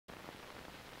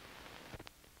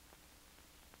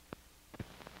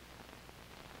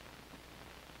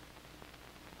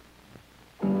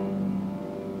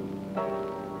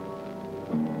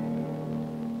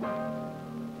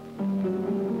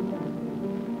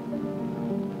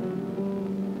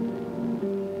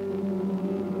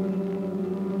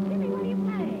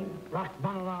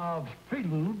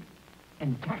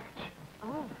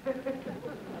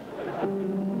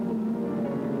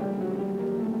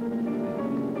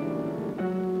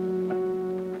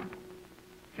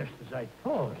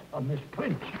Miss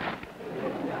Prince.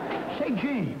 Say,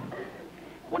 Jane,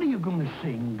 what are you going to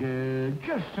sing,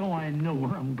 just so I know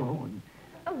where I'm going?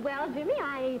 Oh, well, Jimmy,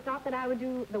 I thought that I would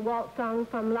do the waltz song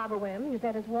from Lobberwim,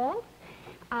 Yuzetta's Waltz,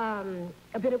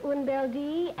 a bit of Un Bel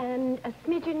D, and a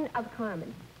smidgen of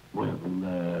Carmen. Well,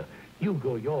 you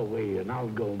go your way and I'll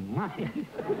go mine.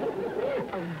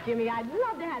 Oh, Jimmy, I'd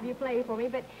love to have you play for me,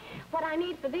 but what I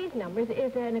need for these numbers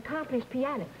is an accomplished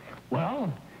pianist.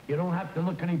 Well, you don't have to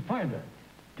look any further.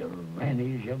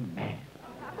 Durante is your man.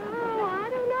 Oh, I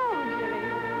don't know,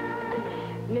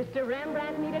 Jimmy. Mr.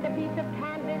 Rembrandt needed a piece of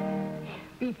canvas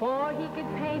before he could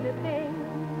paint a thing.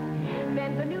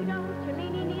 Benvenuto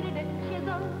Cellini needed a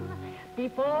chisel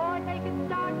before they could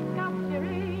start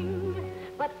sculpturing.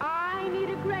 But I need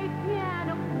a great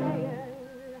piano player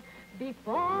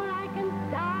before I can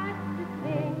start to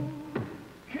sing.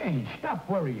 Jane, stop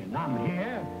worrying. I'm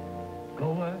here.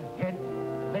 Go ahead.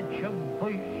 Let your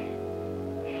voice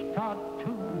start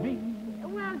to ring.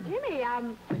 Well, Jimmy,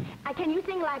 can you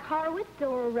sing like Horowitz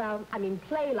or,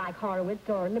 play like Horowitz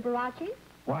or Liberace?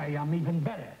 Why, I'm even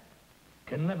better.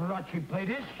 Can Liberace play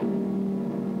this?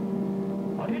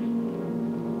 What is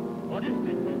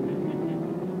it?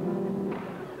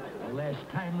 The last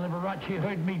time Liberace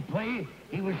heard me play,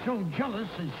 he was so jealous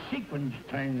his sequins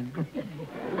turned green.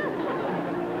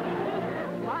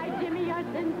 Why, Jimmy, you're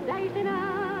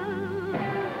sensational.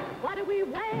 What are we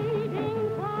waiting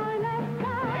for? Let's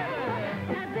go.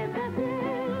 That's it, that's it.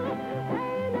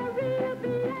 When a real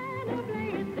piano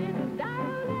player sits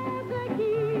down at the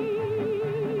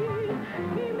keys,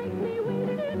 he makes me wait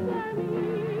for me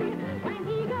when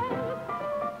he goes.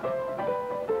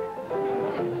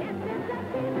 Yes,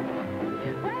 that's it.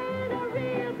 When a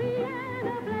real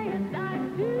piano player starts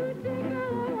to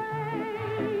tinkle away,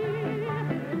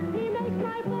 he makes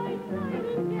my voice bright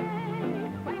and gay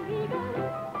when he goes.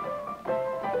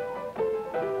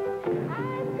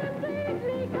 I'm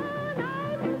completely gone,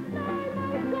 I'm beside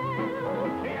myself.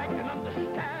 See, I can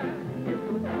understand.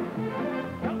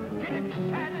 Don't get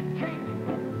excited, Jane.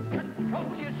 Control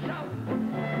yourself.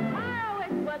 Oh,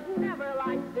 it was never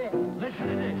like this. Listen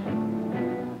to this.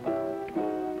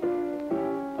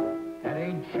 That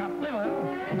ain't chopped liver.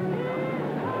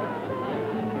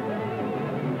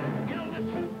 You know, this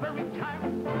very time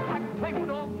I play with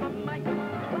all my might.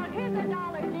 Well, here's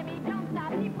 $1, Jimmy. Don't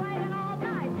stop. Keep playing all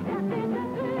night. That's it,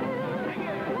 that's it. Sing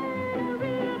it. When a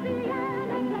real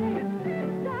piano player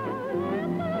sits down at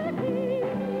the keys.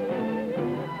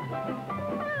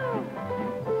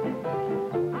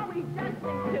 Oh, we just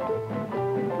sing too.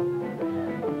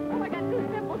 Oh, I got two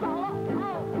cymbals all up.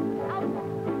 Oh,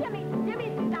 Jimmy,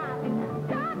 stop.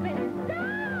 Stop it,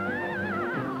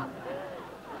 stop.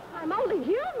 I'm only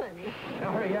human.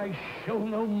 Sorry, I show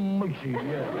no mercy. Oh,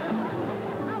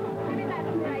 Jimmy,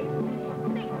 that's great.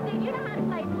 See, you know how to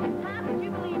play. How could you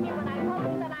believe me when I told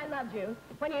you that I loved you,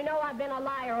 when you know I've been a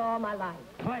liar all my life?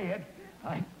 Play it?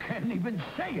 I can't even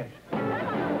say it. When I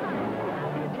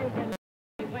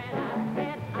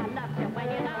said I loved you, when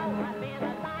you know I've been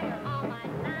a liar all my life.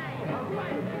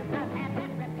 I've had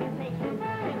that reputation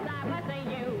since I was a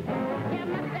youth. You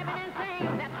must live in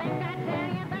things that think I tell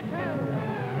you the truth.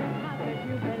 How could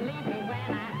you believe me when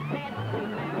I said we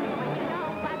married? When you know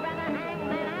I'd rather hang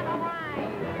than have a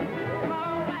wife.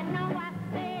 Oh, I know I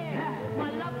said my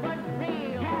love was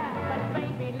real, but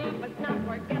baby, leave us not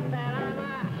forget that I'm a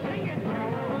sing it.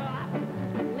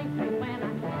 Believe me when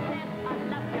I said I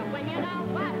loved you, when you know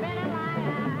I've been a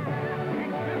liar. I've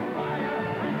been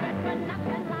for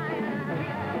nothing liar.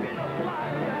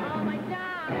 Oh, my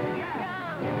darling,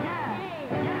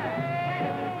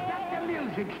 Stop the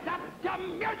music! Stop the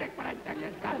music! When I tell you,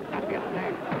 stop your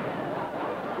thing.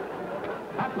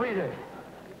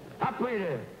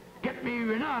 Operator, get me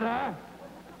Renata.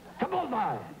 Come on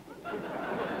by.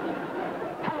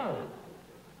 Hello.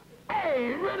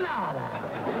 Hey, Renata.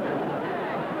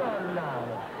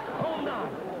 Hold on.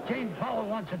 Jane Powell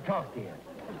wants to talk to you.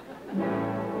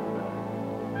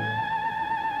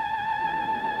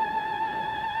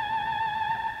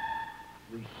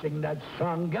 We sing that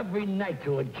song every night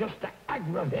to her just to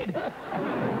aggravate her.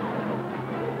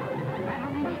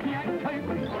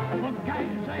 What guys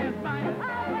say is mine?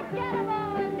 Oh, forget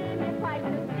about it, Mimi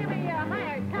Prices. Give me your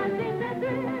hired cousin to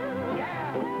do.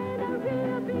 Yeah. When a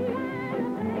real piano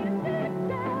player sits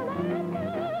down at the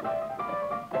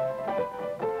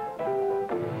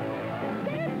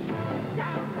sits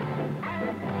down at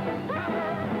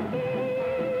the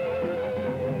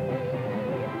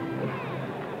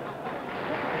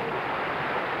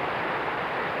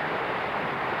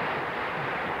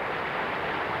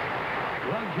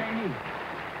Well, Janie,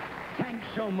 thanks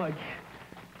so much.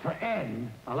 for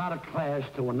adding a lot of class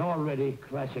to an already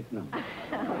classic number.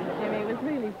 Jimmy, it was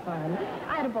really fun.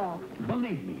 I had a ball.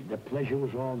 Believe me, the pleasure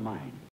was all mine.